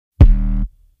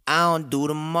I don't do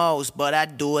the most, but I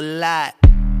do a lot.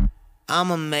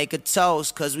 I'ma make a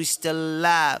toast, cause we still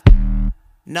alive.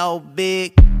 No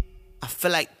big, I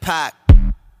feel like Pac.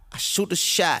 I shoot a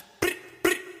shot.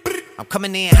 I'm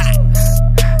coming in hot.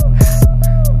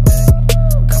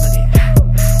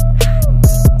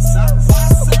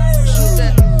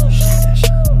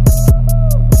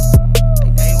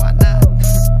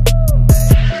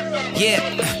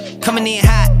 Yeah, coming in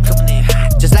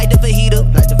hot, just like the fajita.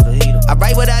 I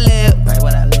write what I live,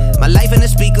 my life in the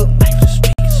speaker.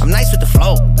 I'm nice with the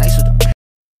flow.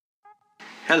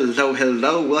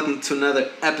 Hello, welcome to another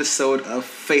episode of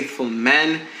Faithful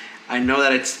Men. I know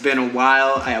that it's been a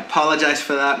while. I apologize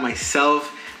for that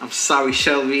myself. I'm sorry,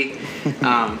 Shelby. With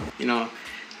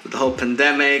the whole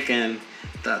pandemic and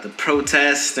the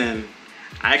protest, and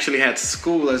I actually had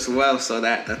school as well, so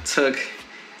that took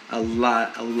a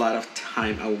lot of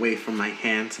time away from my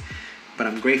hands, but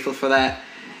I'm grateful for that.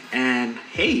 And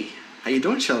hey, how you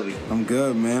doing, Shelby? I'm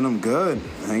good, man. I'm good.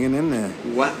 Hanging in there.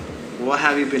 What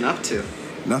have you been up to?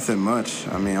 Nothing much.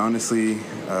 I mean, honestly,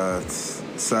 it's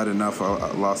sad enough.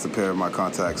 I lost a pair of my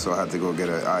contacts, so I had to go get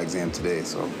an eye exam today.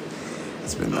 So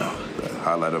it's been the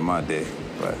highlight of my day.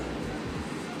 But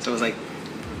so it's like,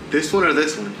 this one or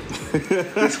this one?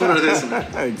 This one or this one?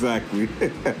 Exactly.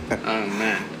 Oh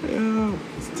man. Yeah,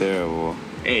 it's terrible.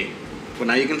 Hey, well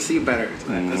now you can see better.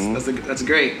 That's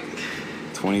great.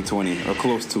 2020, or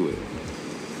close to it.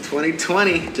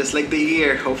 2020, just like the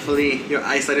year. Hopefully your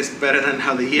eyesight is better than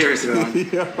how the year is going.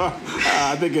 Yeah,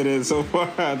 I think it is so far.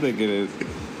 I think it is.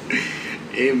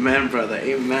 Amen, brother.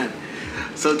 Amen.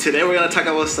 So today we're going to talk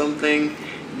about something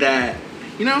that,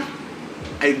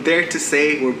 I dare to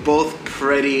say we're both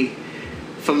pretty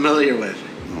familiar with.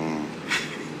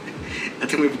 I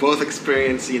think we've both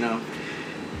experienced,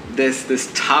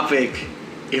 this topic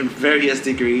in various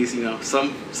degrees,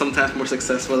 sometimes more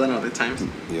successful than other times.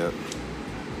 Yep.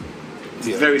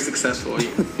 Very successful,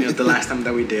 the last time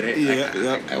that we did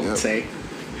it, I would say.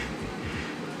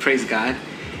 Praise God.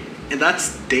 And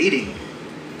that's dating.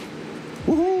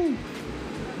 Woohoo!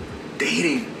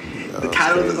 Dating. The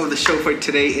title of the show for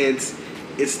today is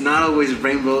It's Not Always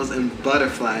Rainbows and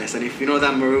Butterflies. And if you know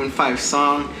that Maroon 5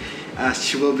 song,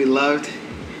 She Will Be Loved,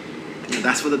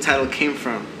 that's where the title came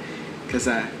from. Because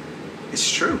it's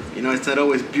true. It's not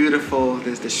always beautiful.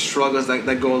 There's the struggles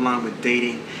that go along with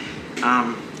dating.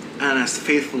 And as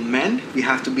faithful men, we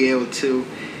have to be able to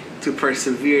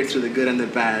persevere through the good and the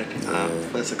bad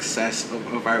for the success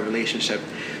of our relationship.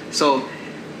 So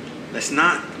let's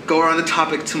not go around the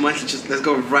topic too much. Let's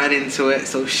go right into it.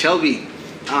 So Shelby,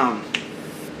 I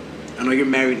know you're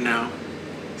married now.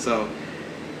 So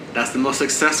that's the most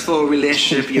successful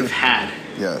relationship you've had.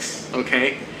 Yes.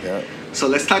 Okay? Yeah. So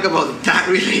let's talk about that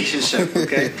relationship,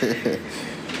 okay?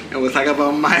 And we'll talk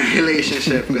about my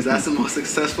relationship, because that's the most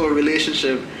successful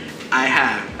relationship I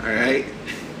have, all right?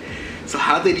 So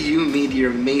how did you meet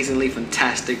your amazingly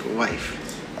fantastic wife?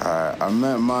 I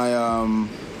met my,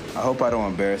 I hope I don't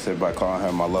embarrass her by calling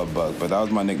her my love bug, but that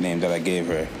was my nickname that I gave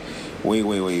her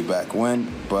way back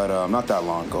when, but not that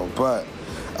long ago. But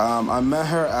I met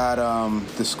her at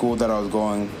the school that I was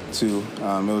going to.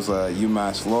 It was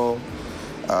UMass Lowell.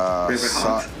 River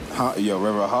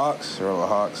Hawks? River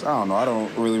Hawks. I don't know. I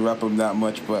don't really rep them that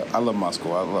much, but I love my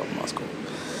school.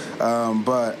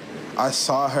 But I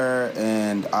saw her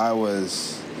and I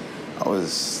was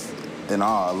in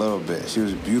awe a little bit. She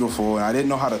was beautiful, and I didn't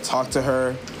know how to talk to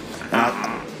her.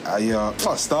 And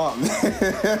stop, man.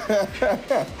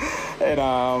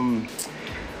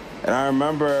 And I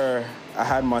remember I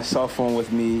had my cell phone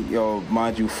with me,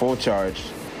 mind you, full charge.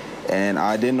 And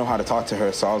I didn't know how to talk to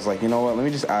her, so I was like, you know what, let me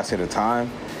just ask her the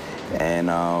time. And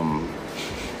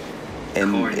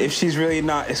if she's really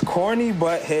not, it's corny,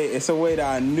 but hey, it's a way that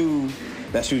I knew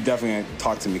that she was definitely going to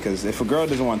talk to me. Because if a girl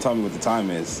doesn't want to tell me what the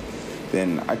time is,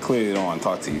 then I clearly don't want to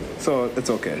talk to you. So it's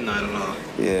okay. Not at all.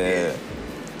 Yeah.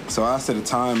 So I asked her the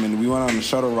time, and we went on a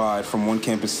shuttle ride from one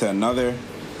campus to another.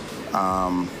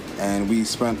 And we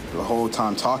spent the whole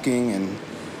time talking, and,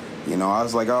 I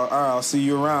was like, all right, I'll see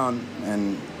you around.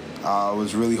 And I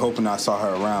was really hoping I saw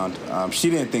her around. She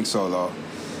didn't think so, though.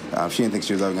 She didn't think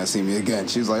she was ever going to see me again.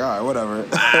 She was like, all right, whatever.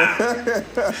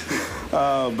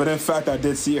 But in fact, I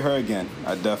did see her again.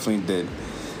 I definitely did.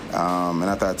 And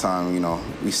at that time,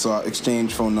 we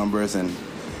exchanged phone numbers, and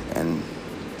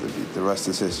the rest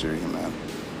is history, man.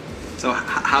 So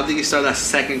how did you start that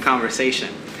second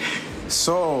conversation?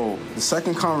 So the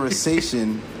second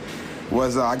conversation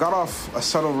was I got off a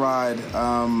shuttle ride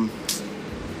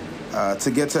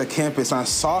to get to campus, and I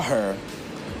saw her.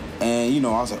 And, I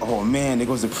was like, oh, man, there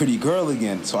goes the pretty girl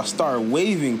again. So I started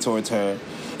waving towards her.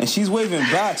 and she's waving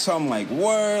back. So I'm like,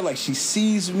 word, like she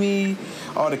sees me.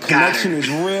 Oh, the connection is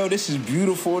real. This is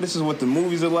beautiful. This is what the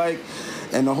movies are like.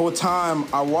 And the whole time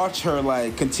I watch her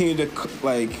like continue to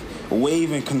like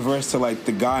wave and converse to like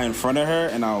the guy in front of her,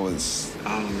 and I was,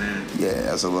 oh man, yeah,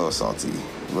 I was a little salty.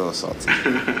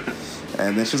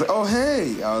 And then she was like, oh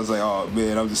hey. I was like, oh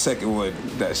man, I'm the second one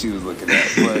that she was looking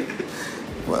at.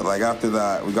 But like after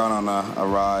that, we got on a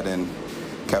ride and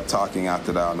kept talking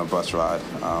after that on the bus ride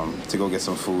to go get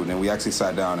some food, and we actually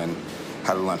sat down and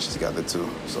had lunch together too.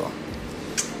 So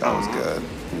that was good.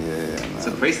 Yeah, man.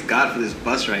 So praise God for this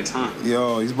bus rides, huh?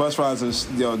 Yo, these bus rides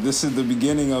are, this is the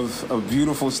beginning of a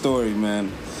beautiful story,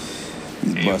 man.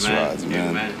 These bus rides, man.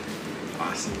 Amen.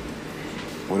 Awesome.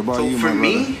 What about so you, for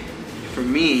my brother? For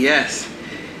me, yes.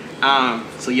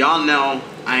 So y'all know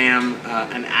I am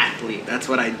an athlete. That's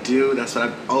what I do. That's what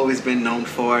I've always been known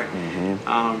for.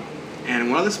 And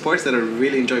one of the sports that I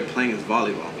really enjoy playing is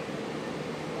volleyball.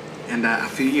 And a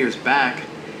few years back,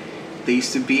 there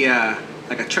used to be a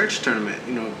church tournament.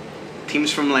 You know,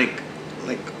 teams from like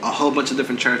a whole bunch of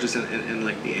different churches in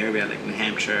like the area, like New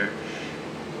Hampshire,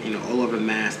 you know, all over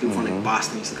Mass. People from like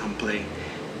Boston used to come play.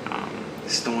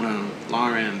 Stoneham,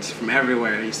 Lawrence, from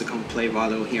everywhere. They used to come play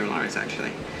volleyball here in Lawrence,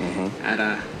 actually. At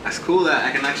a school that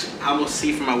I can actually almost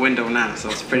see from my window now, so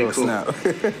it's pretty cool.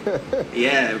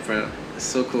 Yeah, bro, it's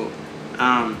so cool.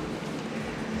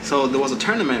 So there was a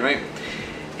tournament, right?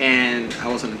 And I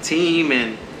was on the team,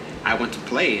 and I went to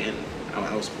play, and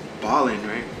I was balling,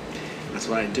 right? That's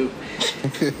what I do.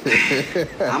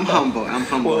 I'm humble. I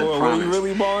promise. Were you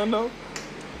really balling though?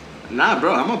 Nah,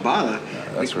 bro, I'm a baller.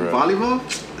 That's like, real. Volleyball,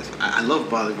 I love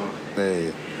volleyball.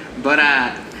 Hey. But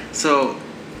so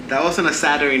that was on a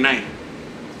Saturday night.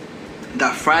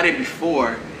 That Friday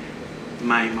before,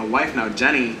 my wife now,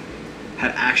 Jenny,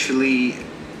 had actually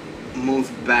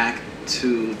moved back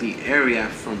to the area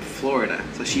from Florida.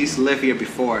 So she used to live here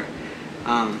before,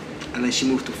 and then she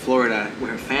moved to Florida with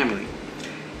her family.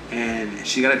 And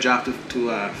she got a job to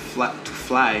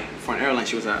fly for an airline.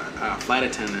 She was a flight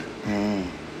attendant.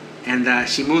 And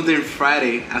she moved in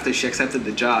Friday after she accepted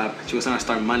the job. She was going to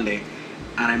start Monday.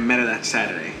 And I met her that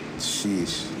Saturday.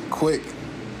 Sheesh. Quick.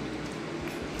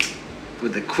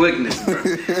 With the quickness, bro.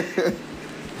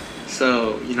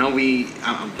 So, you know,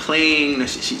 I'm playing.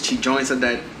 She joins us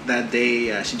that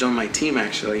day. She joined my team,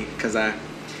 actually, because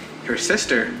her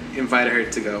sister invited her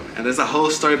to go. And there's a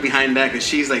whole story behind that, because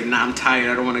she's like, nah, I'm tired.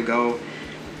 I don't want to go.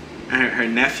 And her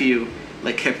nephew,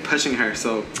 like, kept pushing her.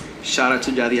 So shout out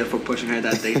to Jadiel for pushing her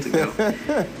that day to go.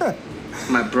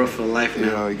 My bro for life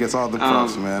now. Yo, he gets all the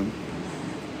props, man.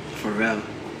 For real.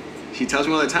 She tells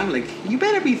me all the time, like, you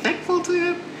better be thankful to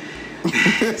him.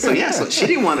 So she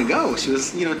didn't want to go. She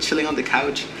was, you know, chilling on the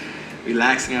couch,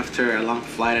 relaxing after a long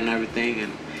flight and everything,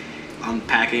 and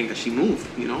unpacking, because she moved,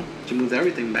 you know. She moved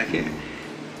everything back here.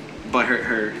 But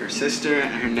her sister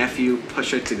and her nephew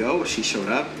pushed her to go. She showed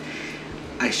up.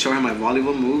 I showed her my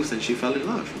volleyball moves, and she fell in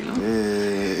love, you know?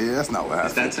 Yeah, that's not what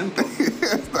happened. It's that simple.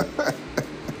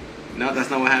 No, that's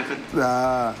not what happened?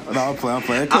 Nah, I'm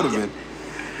playing. It could have been.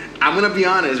 I'm going to be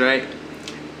honest, right?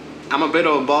 I'm a bit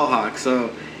of a ball hawk,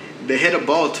 so they hit a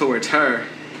ball towards her,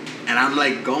 and I'm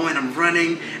like going, I'm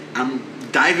running, I'm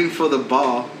diving for the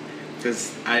ball,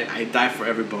 because I dive for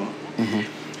every ball.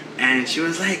 And she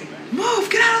was like, move,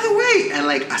 get out of the way. And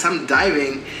like, as I'm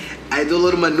diving, I do a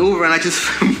little maneuver and I just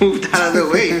moved out of the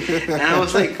way. And I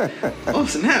was like, oh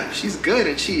snap, she's good.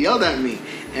 And she yelled at me.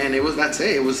 And that's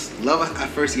it. It was love at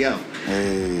first yell.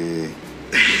 Hey.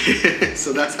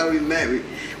 So that's how we met. We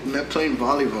met playing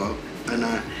volleyball in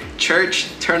a church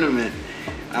tournament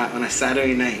on a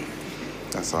Saturday night.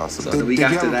 That's awesome. So Did you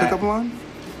have a pickup line?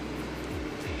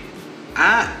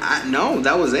 No,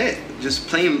 that was it. Just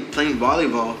playing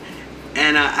volleyball.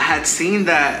 And I had seen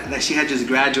that she had just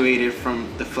graduated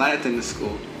from the flight attendant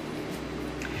school.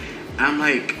 I'm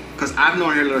like, because I've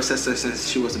known her little sister since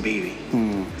she was a baby.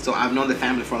 So I've known the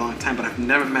family for a long time, but I've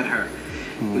never met her,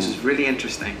 which is really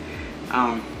interesting.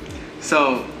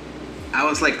 So I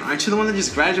was like, aren't you the one that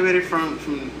just graduated from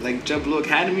like JetBlue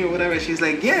Academy or whatever? She's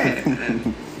like, yeah.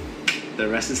 And the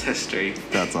rest is history.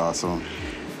 That's awesome.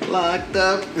 Locked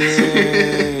up.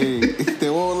 Hey, they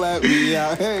won't let me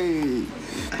out. Hey.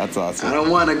 That's awesome. I don't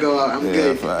want to go out. I'm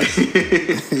good.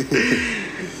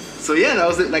 So yeah, that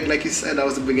was it. Like you said, that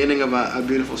was the beginning of a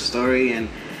beautiful story, and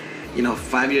you know,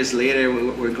 5 years later,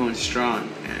 we're going strong,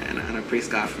 and I praise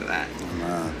God for that. Oh,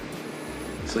 man.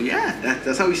 So yeah,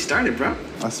 that's how we started, bro.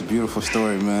 That's a beautiful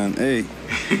story, man. Hey,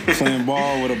 playing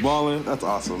ball with a baller, that's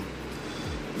awesome.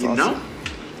 That's awesome. Know,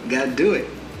 you gotta do it.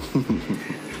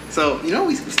 So you know,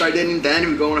 we started dating then.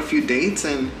 We go on a few dates,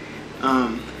 and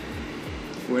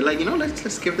we're like, you know,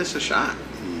 let's give this a shot.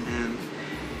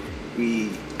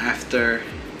 after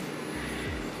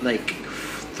like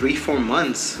 3-4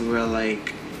 months, we were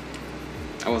like,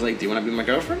 I was like, do you want to be my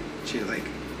girlfriend? She was like,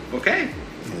 okay.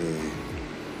 Yeah.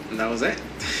 And that was it.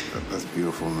 That's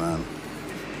beautiful, man.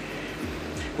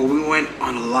 But we went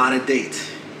on a lot of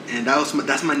dates, and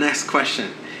that's my next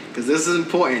question, because this is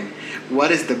important.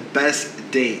 What is the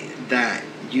best date that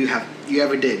you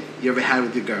ever had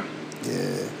with your girl?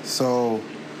 Yeah. So,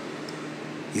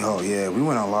 we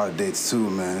went on a lot of dates too,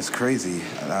 man. It's crazy.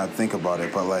 I think about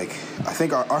it, but like, I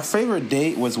think our favorite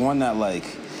date was one that like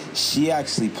she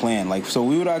actually planned. Like, so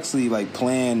we would actually like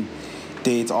plan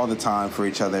dates all the time for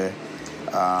each other.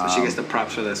 So she gets the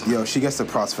props for this one. Yo, she gets the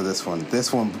props for this one.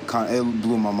 This one, it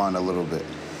blew my mind a little bit.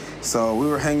 So we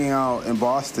were hanging out in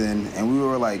Boston, and we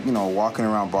were like, walking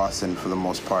around Boston for the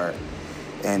most part.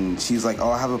 And she's like, oh,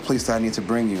 I have a place that I need to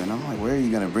bring you. And I'm like, where are you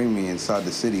going to bring me inside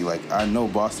the city? Like, I know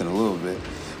Boston a little bit.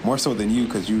 More so than you,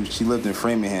 because she lived in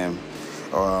Framingham.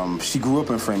 She grew up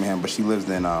in Framingham, but she lived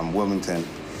in Wilmington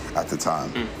at the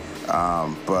time.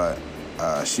 But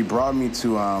she brought me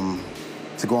to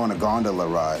go on a gondola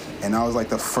ride. And that was like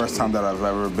the first time that I've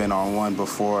ever been on one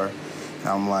before. And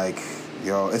I'm like,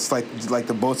 yo, it's like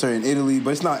the boats are in Italy,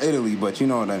 but it's not Italy, but you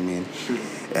know what I mean.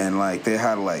 And like they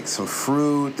had like some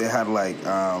fruit, they had like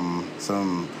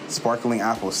some sparkling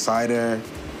apple cider.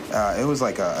 It was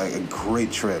like a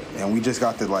great trip, and we just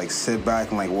got to like sit back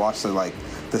and like watch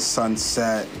the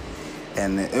sunset.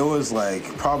 And it was like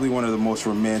probably one of the most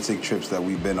romantic trips that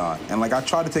we've been on. And like I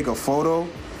tried to take a photo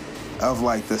of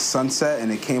like the sunset,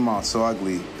 and it came out so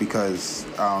ugly because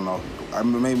I don't know.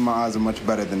 Maybe my eyes are much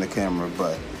better than the camera,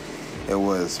 but it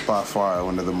was by far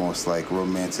one of the most like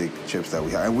romantic trips that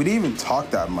we had. And we didn't even talk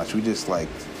that much. We just like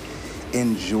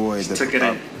enjoyed just took it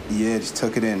in. Yeah, just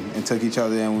took it in and took each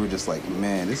other in. We were just like,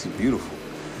 man, this is beautiful.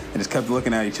 And just kept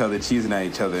looking at each other, cheesing at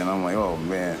each other, and I'm like, oh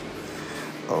man,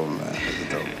 that's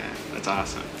dope. That's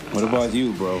awesome. What about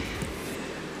you, bro?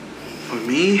 For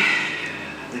me,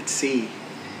 let's see.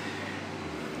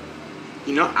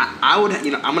 I would,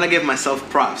 I'm gonna give myself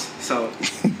props. So,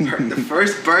 the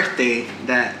first birthday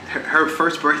her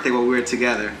first birthday while we were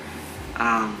together,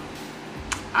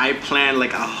 I planned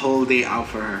like a whole day out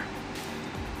for her,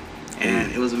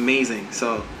 and it was amazing.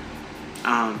 So,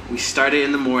 we started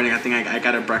in the morning. I think I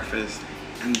got her breakfast,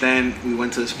 and then we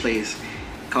went to this place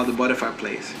called the Butterfly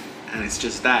Place, and it's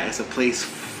just that. It's a place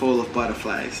full of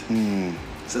butterflies.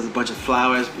 So there's a bunch of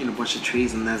flowers, a bunch of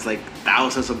trees, and there's like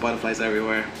thousands of butterflies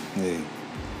everywhere.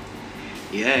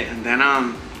 Yeah, and then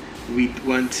we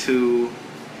went to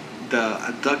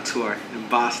a duck tour in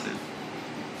Boston.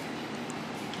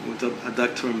 We went to a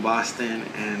duck tour in Boston,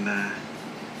 and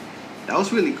that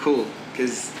was really cool.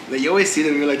 Because you always see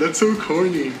them, you're like, that's so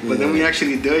corny. But then when you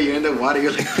actually do it, you're in the water,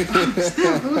 you're like, oh,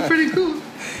 snap, that was pretty cool.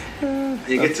 And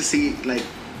you get to see like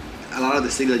a lot of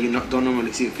the city that you don't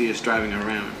normally see if you're just driving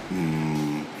around.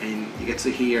 And you get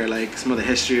to hear like some of the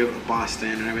history of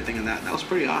Boston and everything, and that was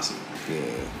pretty awesome. Yeah.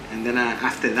 And then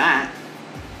after that,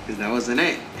 because that wasn't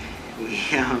it,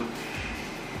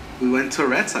 we went to a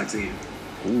Red Sox game.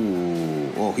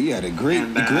 Ooh, oh, he had a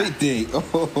great date.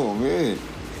 Oh man.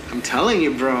 I'm telling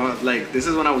you, bro, like, this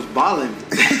is when I was balling.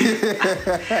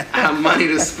 I have money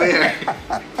to spare.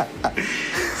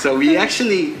 So we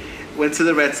actually went to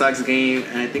the Red Sox game,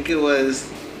 and I think it was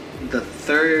the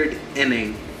third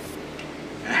inning.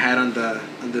 I had on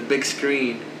the big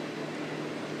screen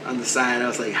on the side, I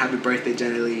was like, happy birthday,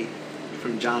 Jenny Lee,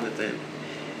 from Jonathan.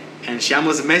 And she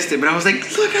almost missed it, but I was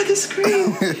like, look at the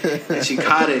screen. And she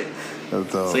caught it.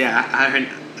 That's all. So yeah, I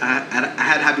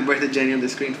had happy birthday Jenny on the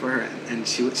screen for her, and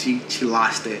she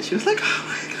lost it. She was like, oh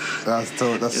my god. That's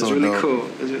dope. That's so dope. It was really cool.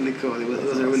 It was really cool. It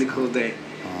was a really cool day.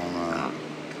 Oh man.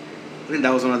 I think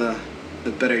that was one of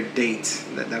the better dates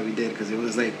that we did, because it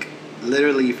was like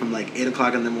literally from like 8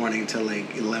 o'clock in the morning till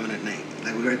like 11 at night.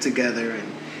 Like we were together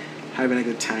and having a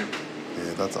good time.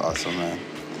 Yeah, that's awesome, man.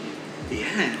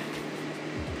 Yeah.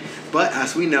 But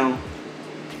as we know,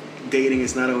 dating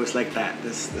is not always like that.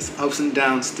 There's ups and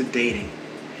downs to dating.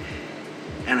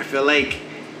 And I feel like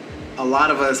a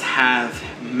lot of us have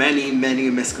many, many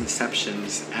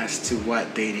misconceptions as to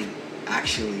what dating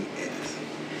actually is.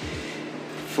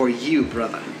 For you,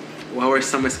 brother, what were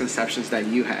some misconceptions that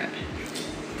you had?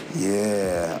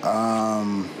 Yeah.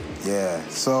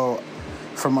 So,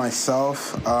 for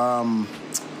myself,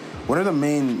 one of the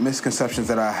main misconceptions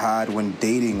that I had when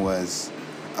dating was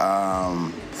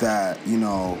that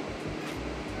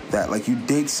like you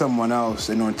date someone else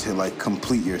in order to like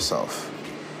complete yourself.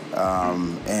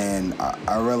 And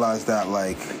I realized that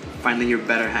like finding your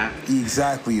better half.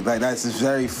 Exactly, like that's this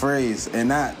very phrase,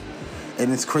 and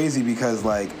it's crazy because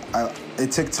like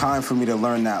it took time for me to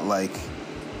learn that like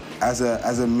as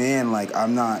a man, like,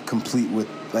 I'm not complete with,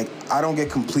 like, I don't get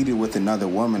completed with another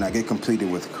woman. I get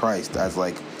completed with Christ as,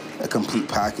 like, a complete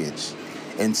package.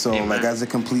 And so, Amen. like, as a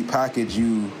complete package,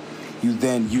 you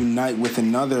then unite with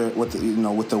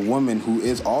with a woman who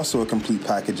is also a complete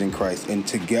package in Christ, and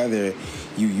together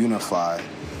you unify.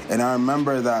 And I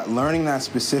remember that, learning that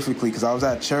specifically, because I was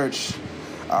at church,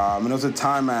 and there was a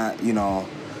time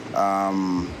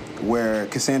where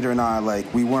Cassandra and I,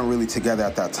 like, we weren't really together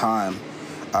at that time.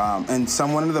 And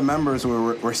one of the members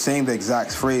were saying the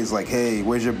exact phrase, like, hey,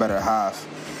 where's your better half?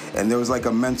 And there was, like,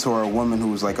 a mentor, a woman who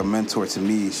was, like, a mentor to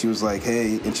me. She was like,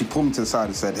 hey, and she pulled me to the side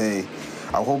and said, hey,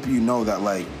 I hope you know that,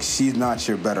 like, she's not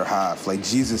your better half. Like,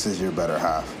 Jesus is your better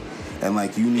half. And,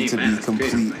 like, you need to be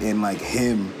complete in, like,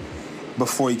 him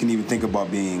before you can even think about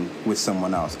being with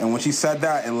someone else. And when she said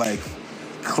that, it, like,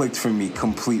 clicked for me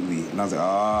completely. And I was like,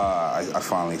 I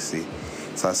finally see.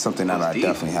 So that's something that I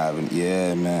definitely haven't.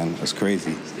 Yeah, man. That's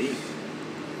crazy. That's deep.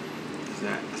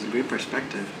 That's a great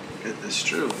perspective. It's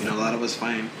true. You know, a lot of us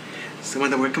find someone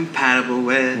that we're compatible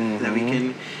with, that we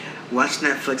can watch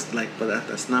Netflix, like, but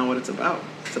that's not what it's about.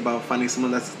 It's about finding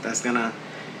someone that's gonna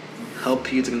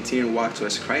help you to continue to walk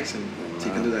towards Christ, and so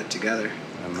you can do that together.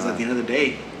 Because at the end of the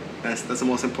day, that's the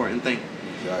most important thing.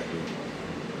 Exactly.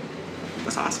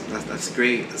 That's awesome. That's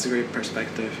great. That's a great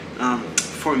perspective.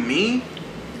 For me,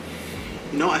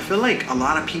 you know, I feel like a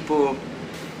lot of people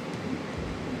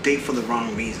date for the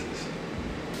wrong reasons.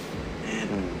 And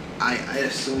I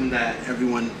assume that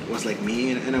everyone was like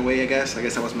me in a way, I guess. I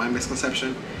guess that was my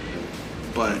misconception.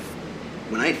 But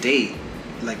when I date,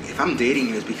 like, if I'm dating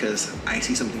you, it's because I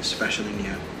see something special in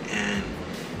you, and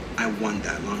I want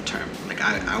that long term. Like,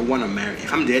 I want to marry.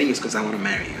 If I'm dating you, it's because I want to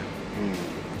marry you.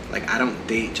 Like, I don't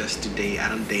date just to date. I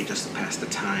don't date just to pass the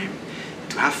time,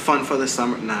 to have fun for the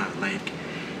summer. Nah, like,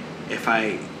 if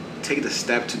I take the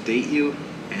step to date you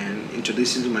and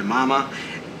introduce you to my mama,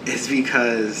 it's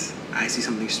because I see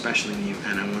something special in you,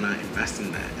 and I want to invest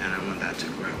in that, and I want that to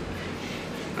grow.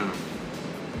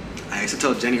 I used to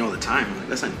tell Jenny all the time, I'm like,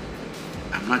 listen,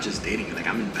 I'm not just dating you, like,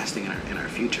 I'm investing in our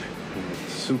future.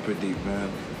 Super deep,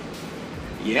 man.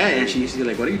 Yeah, and she used to be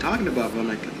like, what are you talking about? But I'm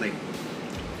like,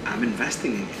 I'm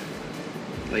investing in you.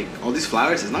 Like, all these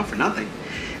flowers is not for nothing.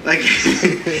 Like,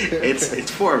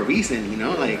 it's for a reason, you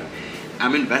know? Like,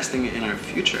 I'm investing in our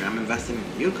future. I'm investing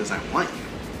in you because I want you.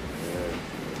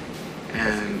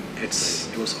 And it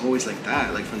was always like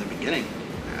that, like, from the beginning.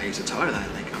 I used to tell her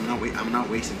that, like, I'm not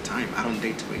wasting time. I don't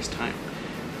date to waste time.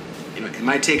 You know, it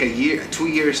might take a year, 2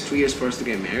 years for us to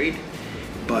get married,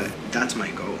 but that's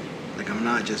my goal. Like, I'm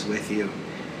not just with you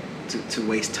to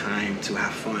waste time, to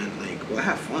have fun. Like, well, I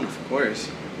have fun, of course,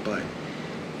 but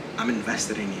I'm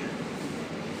invested in you,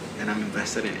 and I'm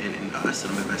invested in us,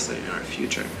 and I'm invested in our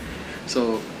future.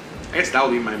 So I guess that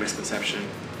would be my misconception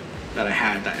that I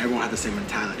had, that everyone had the same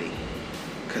mentality.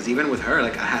 Because even with her,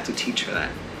 like, I had to teach her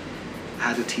that. I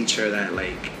had to teach her that,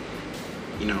 like,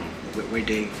 you know, we're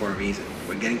dating for a reason.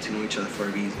 We're getting to know each other for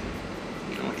a reason.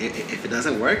 You know, if it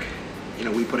doesn't work, you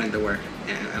know, we put in the work,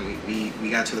 and we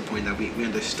got to the point that we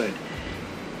understood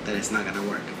that it's not gonna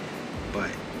work. But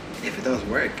if it does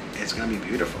work, it's gonna be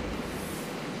beautiful,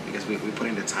 because we put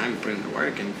in the time, we put in the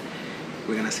work, and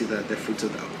we're gonna see the fruits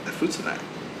of that.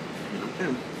 You know,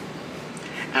 yeah.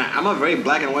 And I'm a very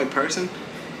black and white person,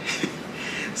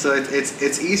 so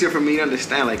it's easier for me to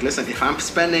understand. Like, listen, if I'm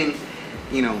spending,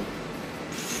 you know,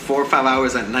 4 or 5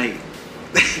 hours at night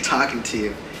talking to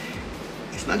you,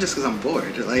 it's not just because I'm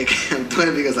bored. Like, I'm doing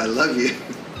it because I love you.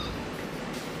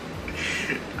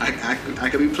 I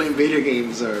could be playing video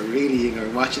games or reading or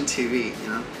watching TV, you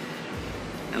know.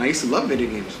 And I used to love video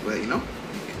games, but, you know,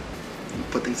 you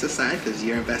put things aside because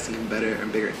you're investing in better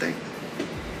and bigger things.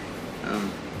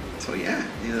 So yeah,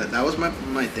 you know, that was my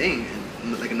thing,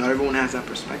 and like, not everyone has that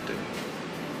perspective.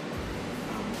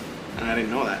 And I didn't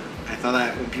know that. I thought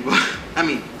that when people, I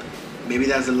mean, maybe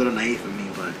that's a little naive of me,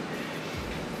 but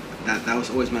that was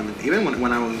always my, even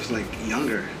when I was, like,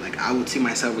 younger, like, I would see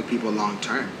myself with people long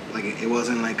term. Like, it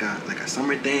wasn't like a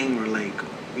summer thing, or like,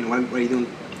 you know, what are you doing?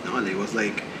 No, it was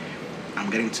like, I'm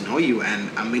getting to know you,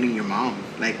 and I'm meeting your mom,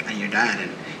 like, and your dad,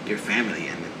 and your family,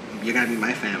 and you're gonna be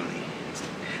my family.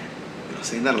 You know,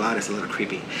 saying that a lot is a little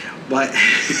creepy, but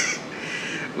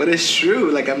but it's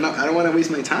true. Like, I don't want to waste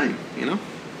my time, you know.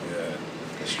 Yeah,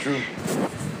 it's true.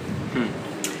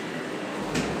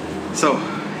 So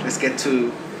let's get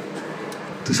to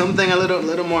something a little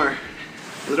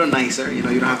nicer. You know,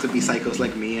 you don't have to be psychos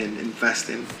like me and invest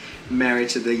in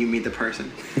marriage so that you meet the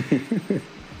person.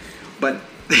 But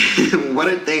what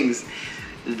are things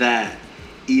that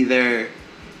either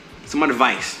some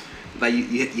advice that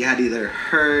you had either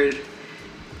heard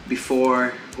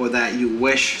before or that you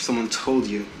wish someone told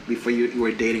you before you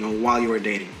were dating or while you were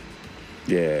dating?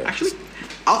 Yeah. Actually,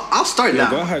 I'll start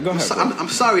now. Go ahead. I'm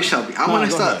sorry, Shelby. I want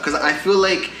to start because I feel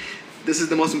like this is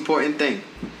the most important thing,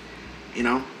 you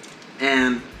know?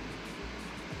 And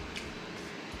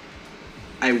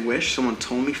I wish someone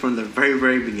told me from the very,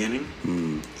 very beginning,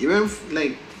 even if,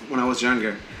 like when I was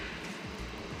younger,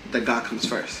 that God comes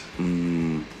first.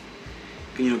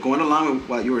 You know, going along with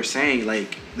what you were saying,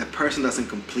 like the person doesn't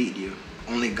complete you.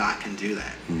 Only God can do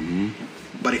that.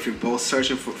 But if you're both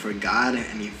searching for God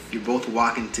and if you're both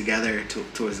walking together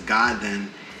towards God, then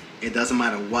it doesn't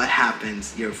matter what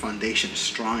happens, your foundation is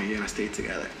strong and you're going to stay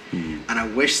together. And I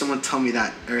wish someone told me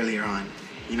that earlier on.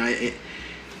 You know,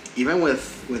 even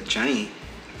with Jenny,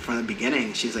 from the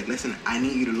beginning, she's like, listen, I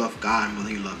need you to love God more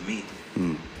than you love me.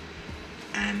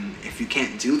 And if you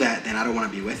can't do that, then I don't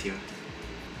want to be with you.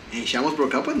 And she almost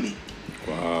broke up with me.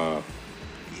 Wow.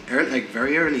 Like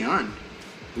very early on.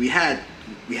 We had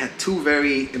two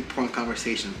very important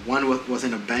conversations. One was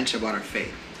in a bench about our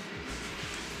faith.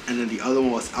 And then the other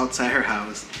one was outside her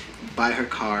house, by her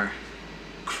car,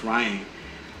 crying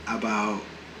about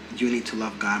you need to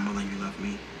love God more than you love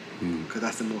me. Because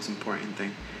that's the most important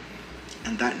thing.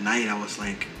 And that night I was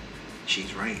like,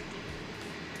 she's right.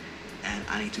 And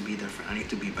I need to be different. I need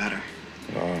to be better.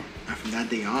 Wow. And from that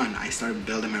day on, I started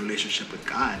building my relationship with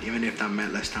God, even if that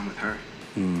meant less time with her.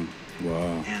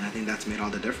 Wow. And I think that's made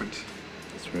all the difference.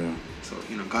 That's real. So,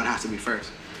 you know, God has to be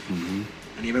first. And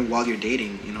even while you're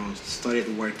dating, you know, study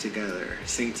the word together,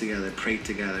 sing together, pray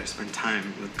together, spend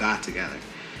time with God together.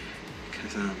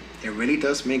 Because it really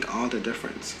does make all the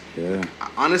difference. Yeah.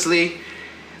 Honestly,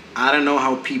 I don't know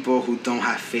how people who don't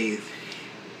have faith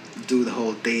do the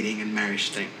whole dating and marriage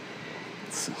thing.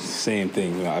 Same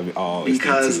thing. I've always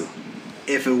Because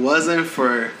if it wasn't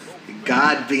for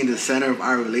God being the center of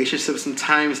our relationship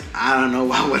sometimes, I don't know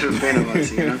what would have been of us,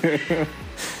 you know?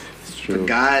 It's true. But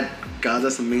God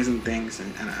does amazing things,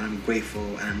 and I'm grateful,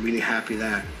 and I'm really happy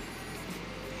that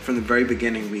from the very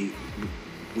beginning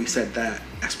we set that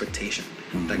expectation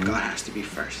that God has to be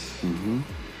first.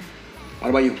 What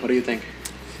about you? What do you think?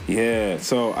 Yeah,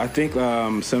 so I think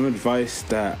some advice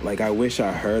that like I wish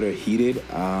I heard or heeded.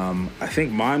 I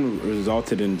think mine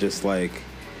resulted in just like,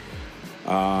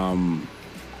 I'm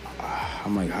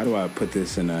like, how do I put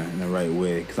this in a right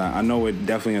way? Because I know we're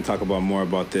definitely gonna talk about more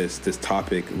about this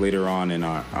topic later on in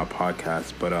our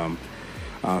podcast. But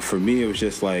for me, it was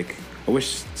just like I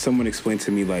wish someone explained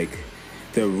to me like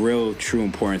the real true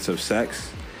importance of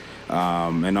sex,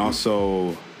 and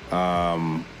also.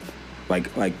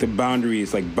 Like the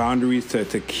boundaries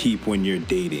to keep when you're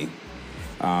dating,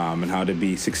 and how to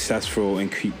be successful in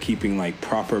keeping like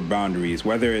proper boundaries,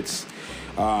 whether it's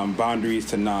boundaries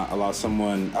to not allow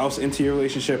someone else into your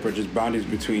relationship or just boundaries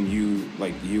between you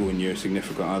and your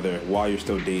significant other while you're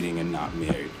still dating and not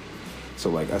married. So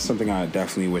like that's something I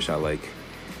definitely wish I like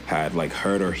had like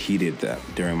heard or heeded that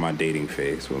during my dating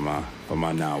phase with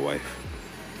my now wife.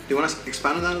 Do you want to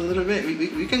expand on that a little bit?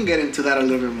 We can get into that a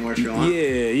little bit more if you want.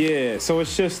 Yeah. So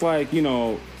it's just like, you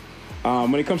know,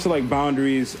 when it comes to like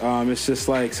boundaries, it's just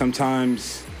like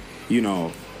sometimes, you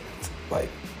know, like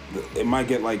it might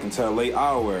get like into a late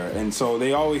hour. And so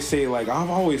they always say like, I've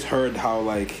always heard how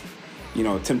like, you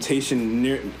know, temptation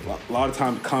a lot of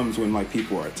times comes when like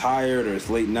people are tired or it's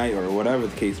late night or whatever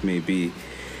the case may be.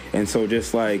 And so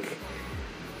just like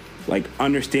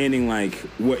understanding like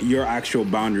what your actual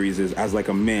boundaries is as like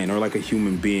a man or like a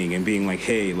human being and being like,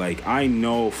 hey, like I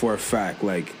know for a fact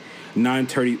like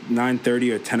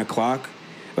 9:30 or 10 o'clock,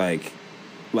 like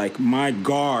my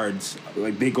guards,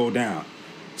 like they go down.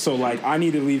 So like I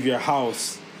need to leave your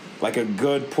house like a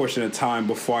good portion of time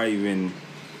before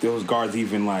those guards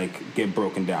even like get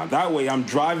broken down. That way I'm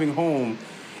driving home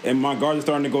and my guards are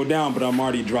starting to go down, but I'm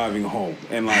already driving home.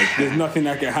 And, like, there's nothing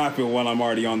that can happen while I'm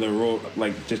already on the road,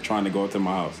 like, just trying to go to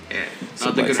my house. Yeah.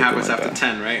 Nothing good happens after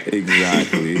 10, right?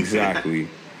 Exactly.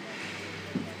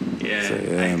 Yeah, so,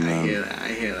 I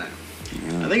hear that.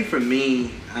 Yeah. I think for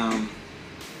me,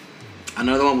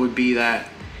 another one would be that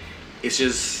it's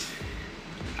just,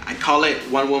 I call it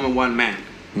one woman, one man.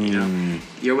 You know?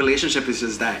 Your relationship is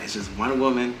just that. It's just one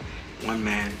woman, one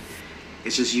man.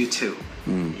 It's just you two,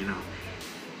 you know?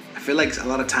 I feel like a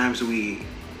lot of times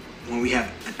when we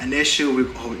have an issue, we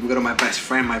go to my best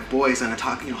friend, my boys, and I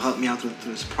talk, you know, help me out with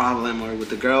this problem, or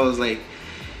with the girls, like,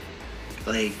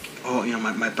 oh, you know,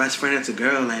 my best friend is a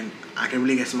girl, and I can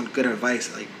really get some good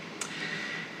advice. Like,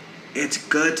 it's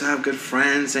good to have good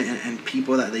friends and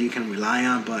people that you can rely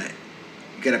on, but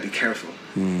you gotta be careful.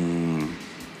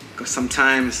 Because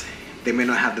sometimes they may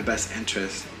not have the best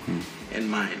interest in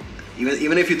mind.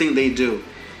 Even if you think they do,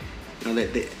 you know,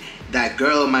 that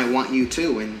girl might want you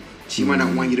too, and she might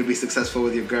not want you to be successful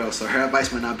with your girl. So her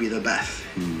advice might not be the best.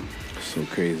 So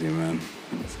crazy, man.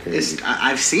 It's crazy.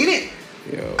 I've seen it.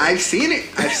 Yo. I've seen it.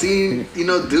 I've seen,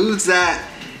 dudes that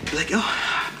be like,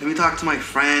 let me talk to my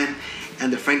friend,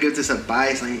 and the friend gives this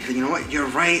advice, and you know what, you're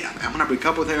right, I'm gonna break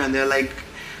up with her, and they're like,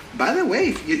 by the way,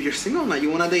 if you're single now, you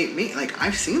wanna date me? Like,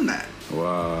 I've seen that.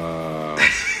 Wow.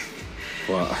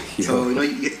 Wow. Yo. So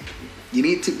you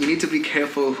need to be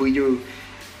careful who you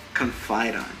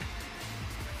confide on,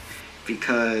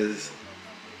 because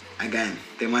again,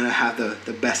 they might not have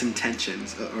the best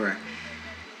intentions, or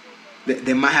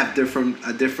they might have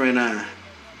a different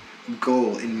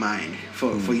goal in mind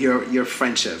for your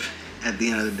friendship at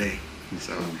the end of the day.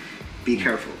 So be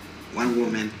careful. One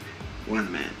woman,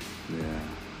 one man. Yeah.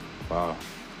 Wow.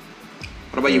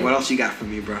 What about you? What else you got for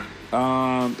me, bro?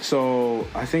 So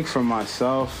I think for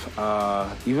myself,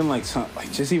 even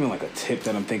even like a tip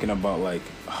that I'm thinking about, like,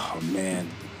 oh man,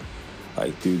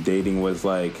 like, dude, dating was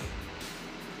like,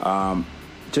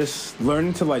 just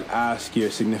learning to like ask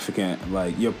your significant,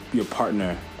 like your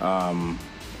partner,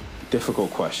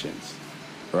 difficult questions,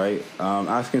 right?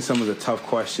 Asking some of the tough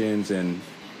questions, and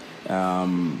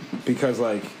because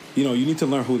like, you need to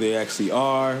learn who they actually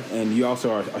are, and you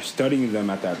also are studying them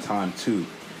at that time too.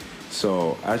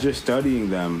 So as you're studying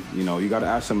them, you got to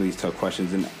ask some of these tough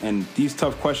questions, and these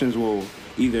tough questions will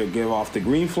either give off the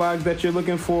green flags that you're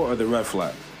looking for or the red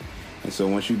flags. And so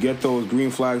once you get those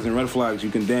green flags and red flags, you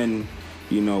can then,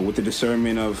 with the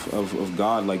discernment of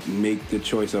God, like, make the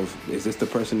choice of, is this the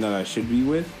person that I should be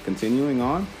with, continuing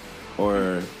on,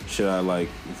 or should I like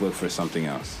look for something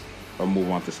else or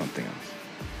move on to something else?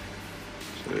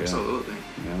 So, yeah. Absolutely.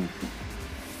 Yeah.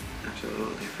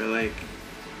 Absolutely. I feel like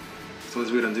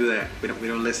sometimes we don't do that. We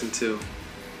don't listen to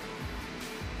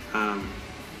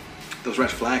those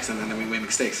red flags, and then we make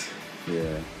mistakes.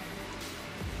 Yeah.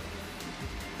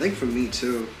 I think for me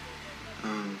too,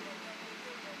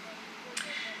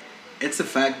 it's the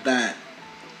fact that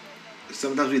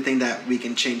sometimes we think that we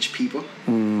can change people.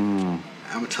 I'm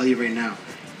gonna tell you right now,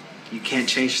 you can't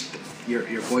change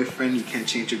your boyfriend, you can't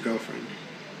change your girlfriend.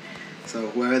 So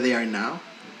whoever they are now,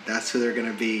 that's who they're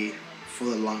gonna be for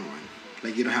the long run.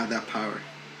 Like, you don't have that power.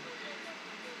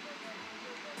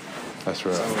 That's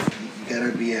right. So you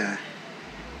gotta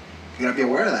be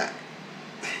aware of that.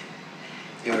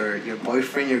 Your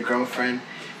boyfriend, your girlfriend,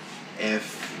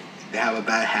 if they have a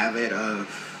bad habit of,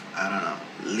 I don't know,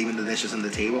 leaving the dishes on the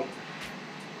table,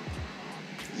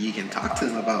 you can talk to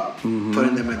them about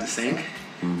putting them in the sink.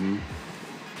 Mm-hmm.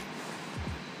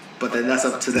 But then that's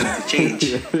up to them to change.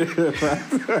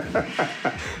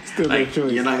 Still like,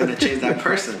 choice. You're not gonna change that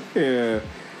person. Yeah.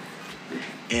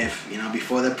 If,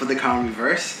 before they put the car in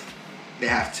reverse, they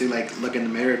have to like look in the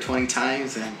mirror 20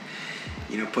 times and,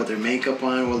 put their makeup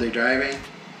on while they're driving,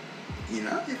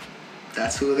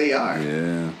 that's who they are.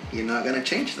 Yeah. You're not gonna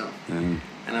change them. Mm.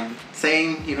 And I'm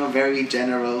saying, very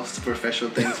general, superficial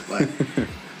things,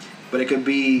 but it could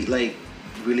be like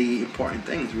really important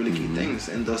things, really key things,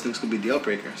 and those things could be deal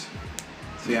breakers.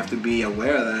 So you have to be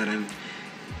aware of that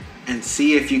and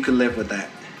see if you could live with that.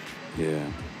 Yeah.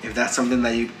 If that's something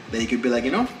that you could be like,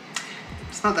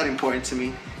 it's not that important to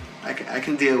me. I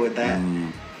can deal with that.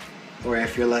 Or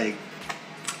if you're like,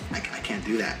 I can't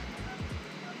do that,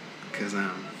 because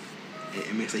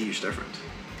it makes a huge difference.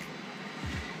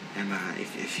 And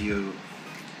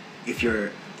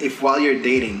if while you're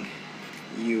dating,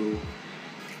 you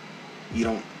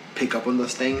don't pick up on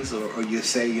those things, or you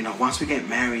say, once we get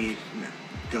married,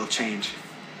 they'll change,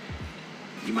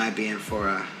 you might be in for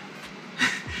a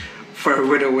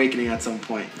rude awakening at some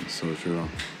point. So true.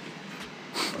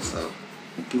 So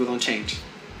people don't change.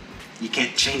 You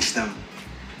can't change them.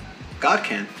 God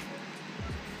can.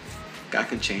 God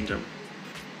can change them.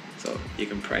 So you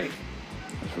can pray.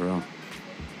 That's real.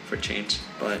 For change,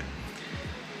 but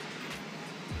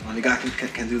only God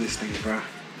can do these things, bro.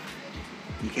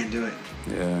 You can't do it.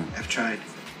 Yeah. I've tried.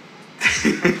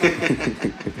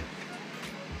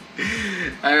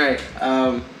 All right.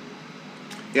 You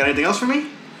got anything else for me?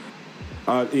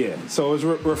 Yeah. So it's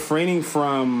refraining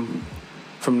from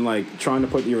like trying to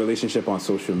put your relationship on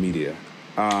social media.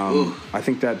 I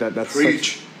think that's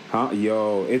preach.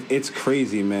 It's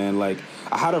crazy, man. Like,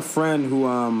 I had a friend who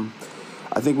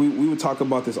I think we would talk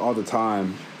about this all the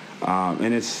time,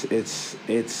 and it's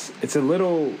a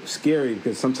little scary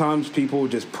because sometimes people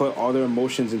just put all their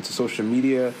emotions into social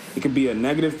media. It could be a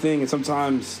negative thing, and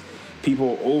sometimes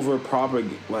people overfill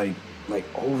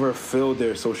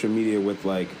their social media with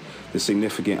like the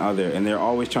significant other, and they're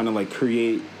always trying to like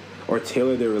create or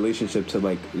tailor their relationship to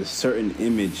like a certain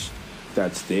image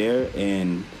that's there,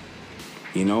 and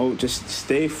You know, just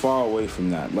stay far away from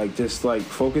that. Like, just like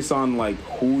focus on like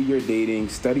who you're dating,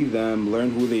 study them,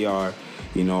 learn who they are.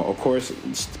 You know, of course,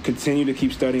 continue to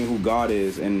keep studying who God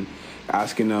is and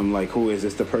asking them like, who is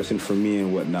this the person for me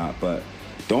and whatnot. But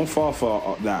don't fall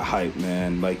for that hype,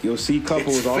 man. Like, you'll see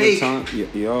couples all the time.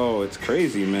 Yo, it's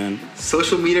crazy, man.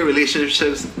 Social media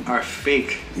relationships are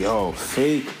fake. Yo,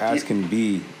 fake as can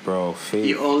be, bro. Fake.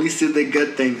 You only see the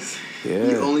good things. Yeah.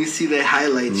 You only see the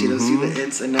highlights. You don't see the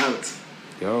ins and outs.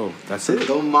 Yo, that's So it.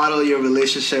 don't model your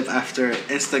relationship after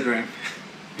Instagram.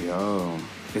 Yo,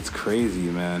 it's crazy,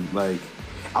 man. Like,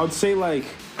 I would say, like,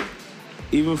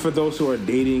 even for those who are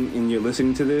dating and you're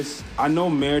listening to this, I know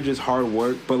marriage is hard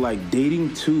work, but like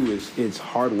dating too it's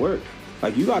hard work.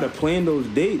 Like, you gotta plan those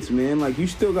dates, man. Like, you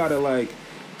still gotta like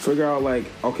figure out like,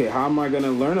 okay, how am I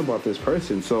gonna learn about this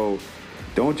person? So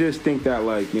don't just think that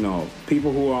like, you know,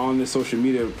 people who are on this social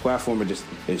media platform are just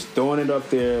throwing it up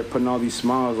there, putting all these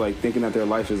smiles, like thinking that their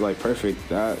life is like perfect.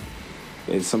 That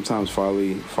is sometimes far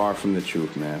from the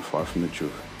truth, man. Far from the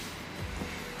truth.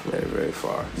 Very, very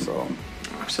far. So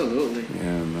Absolutely.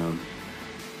 yeah, man.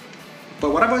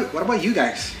 But what about you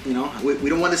guys? You know, we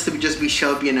don't want this to just be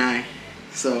Shelby and I.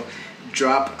 So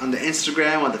drop on the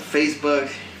Instagram, on the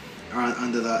Facebook, or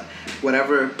on the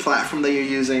whatever platform that you're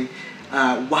using.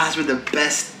 What has been the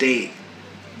best date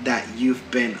that you've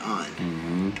been on?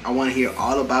 Mm-hmm. I want to hear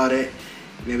all about it.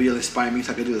 Maybe you'll inspire me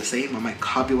so I can do the same. I might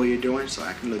copy what you're doing so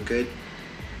I can look good.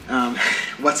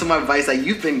 What's some advice that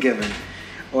you've been given,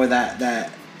 or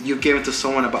that you've given to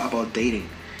someone about dating?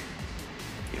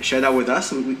 Share that with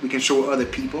us. We can show other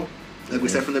people. Like we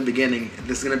said from the beginning,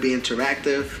 this is going to be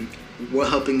interactive. We're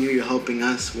helping you, you're helping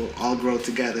us. We'll all grow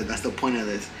together. That's the point of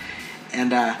this.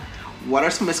 And what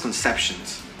are some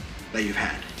misconceptions that you've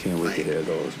had? Can't wait to hear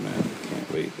those, man.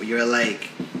 Can't wait. You're like,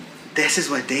 this is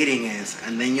what dating is.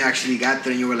 And then you actually got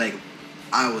there and you were like,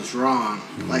 I was wrong.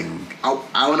 Like,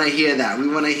 I want to hear that. We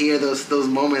want to hear those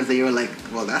moments that you were like,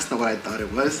 well, that's not what I thought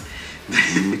it was.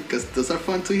 Because those are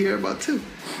fun to hear about too.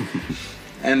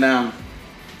 And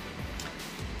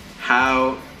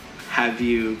how have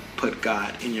you put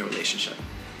God in your relationship?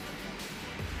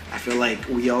 I feel like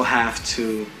we all have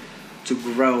to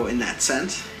grow in that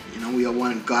sense. You know, we all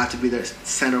want God to be the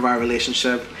center of our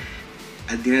relationship.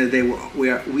 At the end of the day,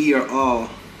 we are all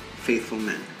faithful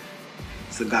men.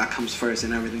 So God comes first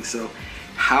in everything. So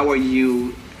how are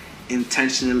you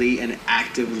intentionally and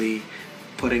actively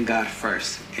putting God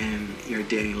first in your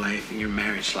dating life, in your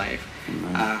marriage life?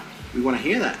 We want to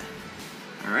hear that.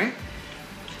 All right.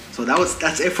 So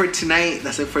that's it for tonight.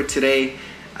 That's it for today.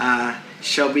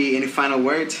 Shelby, any final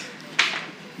words?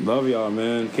 Love y'all,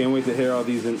 man. Can't wait to hear all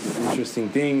these interesting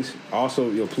things.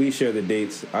 Also, please share the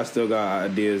dates. I still got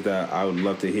ideas that I would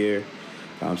love to hear.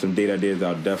 Some date ideas that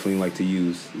I would definitely like to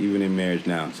use, even in marriage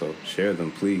now. So share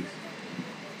them, please.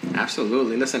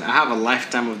 Absolutely. Listen, I have a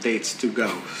lifetime of dates to go.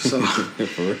 So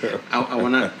For real. I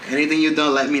want to, anything you do,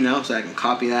 let me know so I can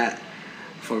copy that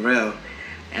for real.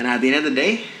 And at the end of the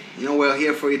day, you know, we're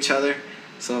here for each other.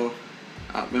 So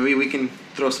maybe we can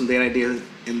throw some date ideas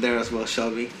in there as well,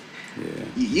 Shelby. Yeah.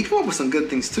 You come up with some good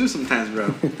things too sometimes,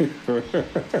 bro.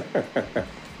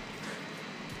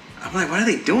 I'm like, what are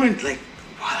they doing? Like,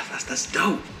 wow, that's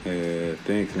dope. Yeah,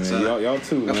 thanks, man. So, y'all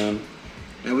too, man.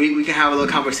 And we can have a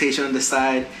little conversation on the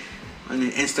side, on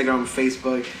Instagram and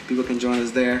Facebook. People can join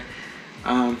us there.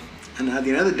 And at the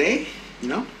end of the day, you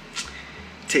know,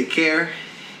 take care.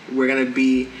 We're going to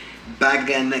be back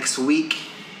again next week.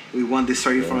 We won't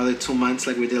disturb you for another 2 months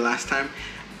like we did last time.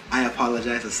 I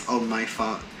apologize. It's all my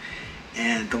fault.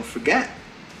 And don't forget,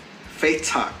 Faith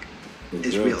Talk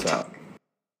is real talk.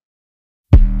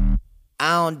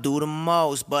 I don't do the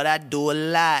most, but I do a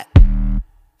lot.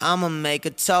 I'ma make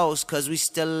a toast, cause we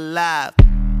still alive.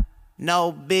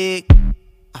 No big,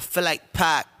 I feel like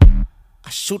Pac. I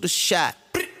shoot a shot.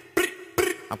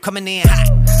 I'm coming in hot.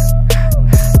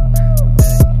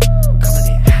 Coming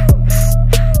in hot.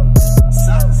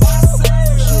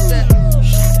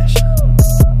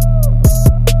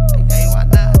 Hey, why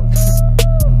not?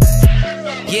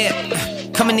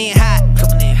 Yeah, coming in hot.